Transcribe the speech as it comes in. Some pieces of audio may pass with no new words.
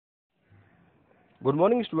Good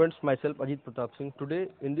morning students, myself Ajit Pratap Singh. Today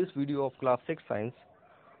in this video of class 6 science,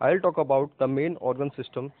 I'll talk about the main organ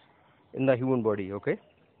systems in the human body, okay?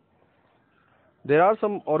 There are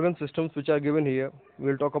some organ systems which are given here.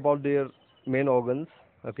 We'll talk about their main organs,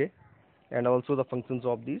 okay? And also the functions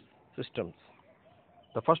of these systems.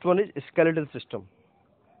 The first one is skeletal system.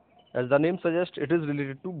 As the name suggests, it is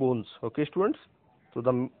related to bones, okay students? So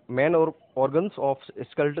the main organs of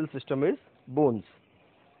skeletal system is bones.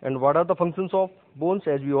 And what are the functions of bones?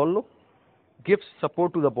 As we all know, gives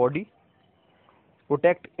support to the body,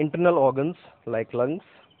 protect internal organs like lungs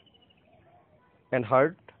and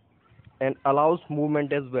heart, and allows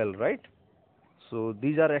movement as well, right? So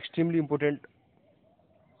these are extremely important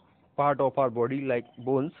part of our body like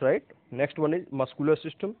bones, right? Next one is muscular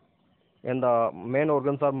system, and the main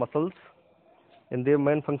organs are muscles, and their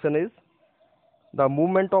main function is the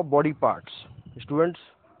movement of body parts. Students,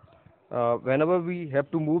 whenever we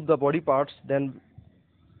have to move the body parts, then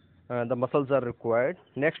the muscles are required.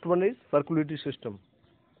 Next one is circulatory system.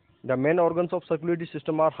 The main organs of circulatory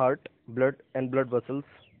system are heart, blood and blood vessels,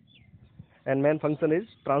 and main function is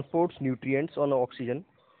transports nutrients or oxygen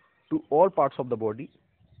to all parts of the body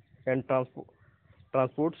and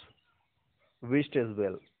transports waste as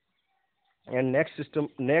well. And next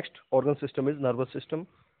organ system is nervous system.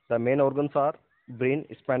 The main organs are brain,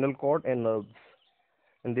 spinal cord and nerves,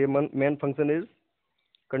 and their main function is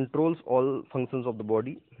controls all functions of the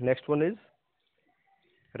body. Next one is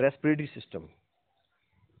respiratory system.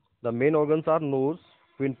 The main organs are nose,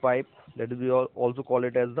 windpipe, that is we also call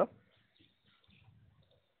it as the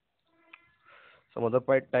some other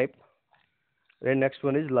pipe type. And next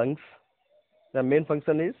one is lungs. The main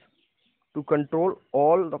function is to control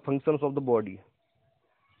all the functions of the body.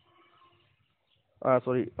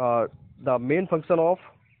 The main function of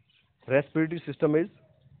respiratory system is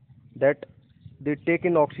that they take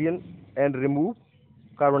in oxygen and remove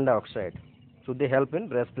carbon dioxide. So they help in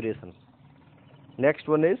respiration. Next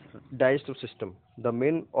one is digestive system. The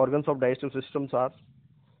main organs of digestive systems are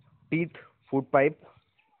teeth, food pipe,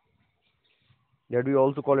 that we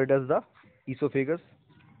also call it as the esophagus,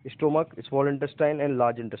 stomach, small intestine and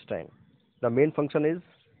large intestine. The main function is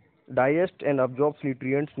digest and absorbs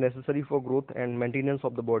nutrients necessary for growth and maintenance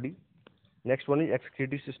of the body. Next one is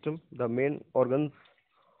excretory system. The main organs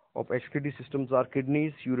of excretory systems are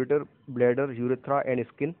kidneys, ureter, bladder, urethra and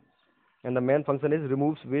skin, and the main function is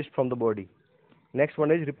removes waste from the body. Next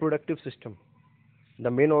one is reproductive system.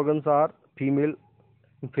 The main organs are female.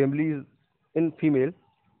 In female,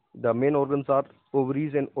 the main organs are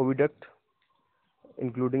ovaries and oviduct,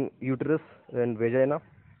 including uterus and vagina.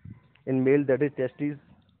 In male, that is testes,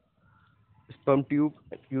 sperm tube,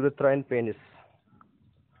 urethra and penis.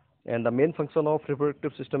 And the main function of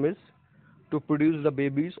reproductive system is to produce the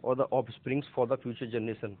babies or the offsprings for the future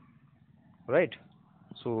generation, right?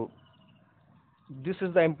 So this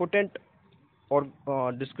is the important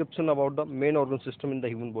or description about the main organ system in the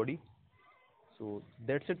human body. So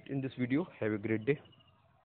that's it in this video. Have a great day.